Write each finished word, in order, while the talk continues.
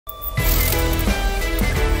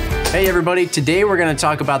Hey everybody, today we're going to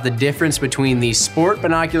talk about the difference between the Sport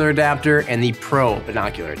Binocular Adapter and the Pro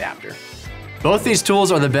Binocular Adapter. Both these tools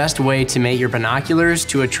are the best way to mate your binoculars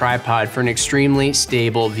to a tripod for an extremely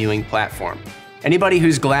stable viewing platform. Anybody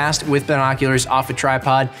who's glassed with binoculars off a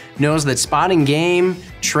tripod knows that spotting game,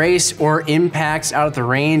 trace, or impacts out at the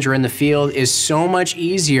range or in the field is so much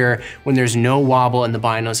easier when there's no wobble in the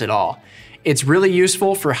binos at all. It's really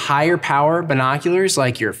useful for higher power binoculars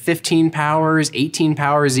like your 15 powers, 18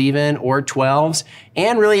 powers even, or 12s,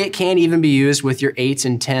 and really it can even be used with your 8s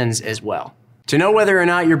and 10s as well. To know whether or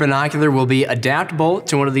not your binocular will be adaptable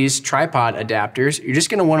to one of these tripod adapters, you're just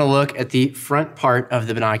going to want to look at the front part of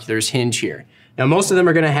the binocular's hinge here. Now most of them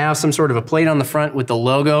are going to have some sort of a plate on the front with the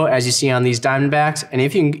logo as you see on these Diamondbacks, and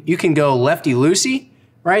if you can go lefty-loosey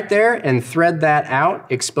right there and thread that out,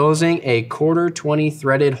 exposing a 1/4-20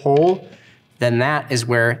 threaded hole, then that is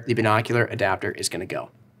where the binocular adapter is going to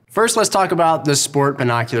go. First, let's talk about the Sport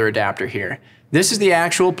Binocular Adapter here. This is the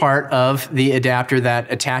actual part of the adapter that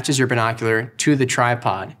attaches your binocular to the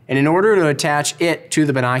tripod. And in order to attach it to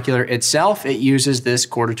the binocular itself, it uses this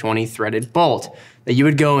 1/4-20 threaded bolt that you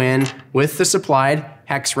would go in with the supplied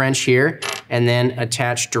hex wrench here and then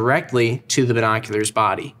attach directly to the binocular's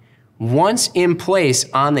body. Once in place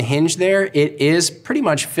on the hinge there, it is pretty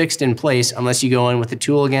much fixed in place unless you go in with the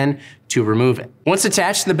tool again to remove it. Once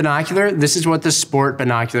attached to the binocular, this is what the Sport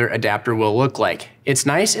Binocular Adapter will look like. It's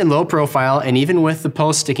nice and low profile, and even with the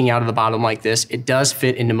post sticking out of the bottom like this, it does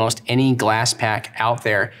fit into most any glass pack out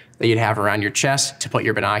there that you'd have around your chest to put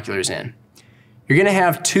your binoculars in. You're gonna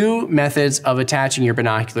have two methods of attaching your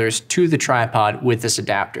binoculars to the tripod with this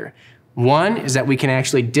adapter. One is that we can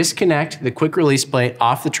actually disconnect the quick release plate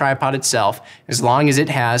off the tripod itself as long as it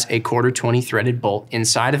has a 1/4-20 threaded bolt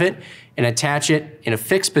inside of it and attach it in a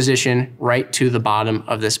fixed position right to the bottom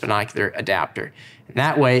of this binocular adapter. And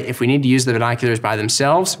that way, if we need to use the binoculars by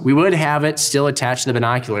themselves, we would have it still attached to the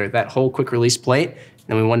binocular, that whole quick release plate, and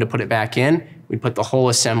then we wanted to put it back in, we'd put the whole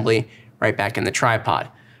assembly right back in the tripod.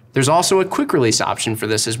 There's also a quick release option for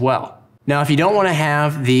this as well. Now, if you don't want to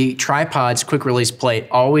have the tripod's quick release plate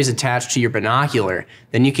always attached to your binocular,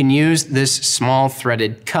 then you can use this small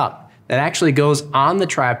threaded cup that actually goes on the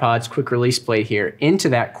tripod's quick release plate here into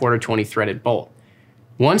that 1/4-20 threaded bolt.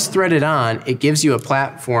 Once threaded on, it gives you a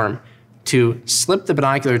platform to slip the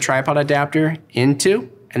binocular tripod adapter into,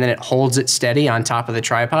 and then it holds it steady on top of the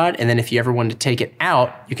tripod. And then if you ever wanted to take it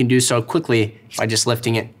out, you can do so quickly by just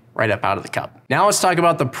lifting it right up out of the cup. Now let's talk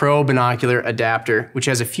about the Pro Binocular Adapter, which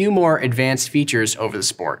has a few more advanced features over the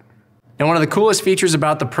Sport. Now one of the coolest features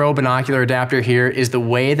about the Pro Binocular Adapter here is the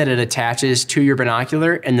way that it attaches to your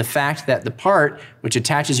binocular and the fact that the part which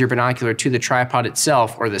attaches your binocular to the tripod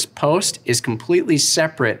itself, or this post, is completely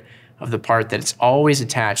separate of the part that it's always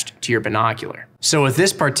attached to your binocular. So with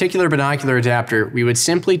this particular binocular adapter, we would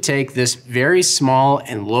simply take this very small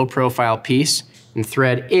and low profile piece and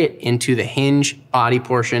thread it into the hinge body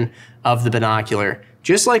portion of the binocular,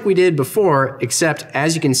 just like we did before, except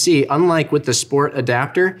as you can see, unlike with the Sport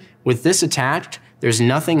adapter, with this attached, there's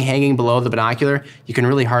nothing hanging below the binocular. You can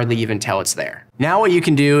really hardly even tell it's there. Now what you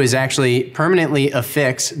can do is actually permanently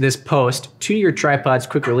affix this post to your tripod's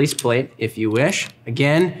quick release plate if you wish,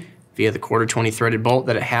 again, via the 1/4-20 threaded bolt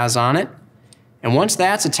that it has on it. And once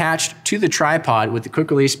that's attached to the tripod with the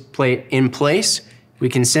quick release plate in place, we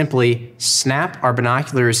can simply snap our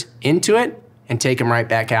binoculars into it and take them right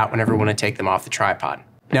back out whenever we want to take them off the tripod.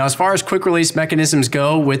 Now, as far as quick release mechanisms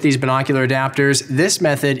go with these binocular adapters, this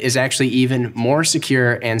method is actually even more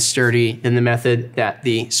secure and sturdy than the method that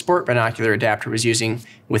the Sport Binocular Adapter was using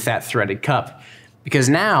with that threaded cup. Because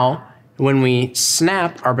now, when we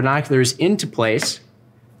snap our binoculars into place,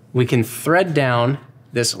 we can thread down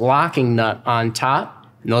this locking nut on top,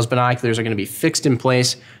 and those binoculars are going to be fixed in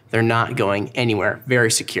place. They're not going anywhere.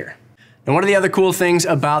 Very secure. And one of the other cool things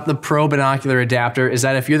about the Pro Binocular Adapter is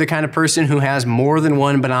that if you're the kind of person who has more than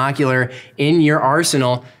one binocular in your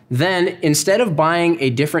arsenal, then instead of buying a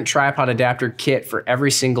different tripod adapter kit for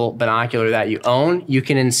every single binocular that you own, you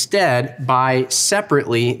can instead buy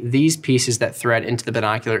separately these pieces that thread into the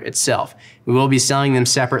binocular itself. We will be selling them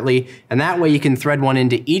separately, and that way you can thread one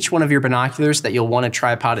into each one of your binoculars that you'll want to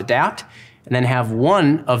tripod adapt, and then have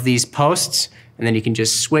one of these posts, and then you can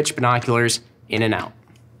just switch binoculars in and out.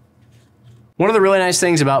 One of the really nice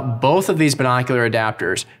things about both of these binocular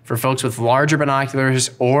adapters for folks with larger binoculars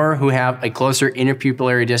or who have a closer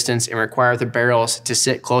interpupillary distance and require the barrels to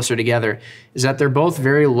sit closer together is that they're both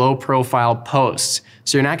very low profile posts.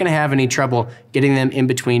 So you're not going to have any trouble getting them in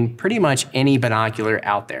between pretty much any binocular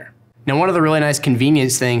out there. Now, one of the really nice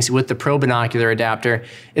convenience things with the Pro binocular adapter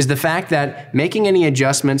is the fact that making any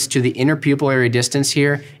adjustments to the inner pupillary distance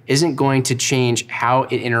here isn't going to change how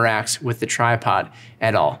it interacts with the tripod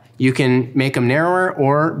at all. You can make them narrower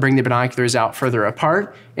or bring the binoculars out further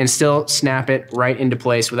apart and still snap it right into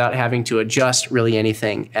place without having to adjust really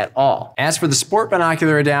anything at all. As for the sport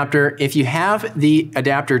binocular adapter, if you have the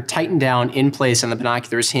adapter tightened down in place on the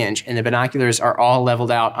binoculars hinge and the binoculars are all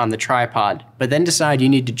leveled out on the tripod, but then decide you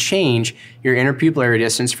need to change your inner pupillary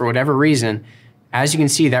distance for whatever reason, as you can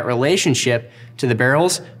see, that relationship to the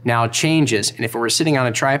barrels now changes. And if it were sitting on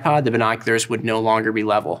a tripod, the binoculars would no longer be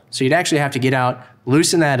level. So you'd actually have to get out,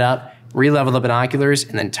 loosen that up, re-level the binoculars,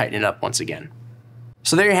 and then tighten it up once again.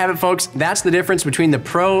 So there you have it, folks. That's the difference between the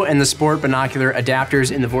Pro and the Sport binocular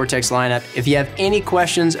adapters in the Vortex lineup. If you have any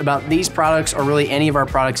questions about these products or really any of our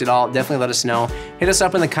products at all, definitely let us know. Hit us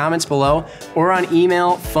up in the comments below or on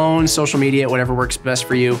email, phone, social media, whatever works best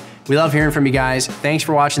for you. We love hearing from you guys. Thanks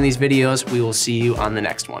for watching these videos. We will see you on the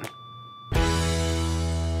next one.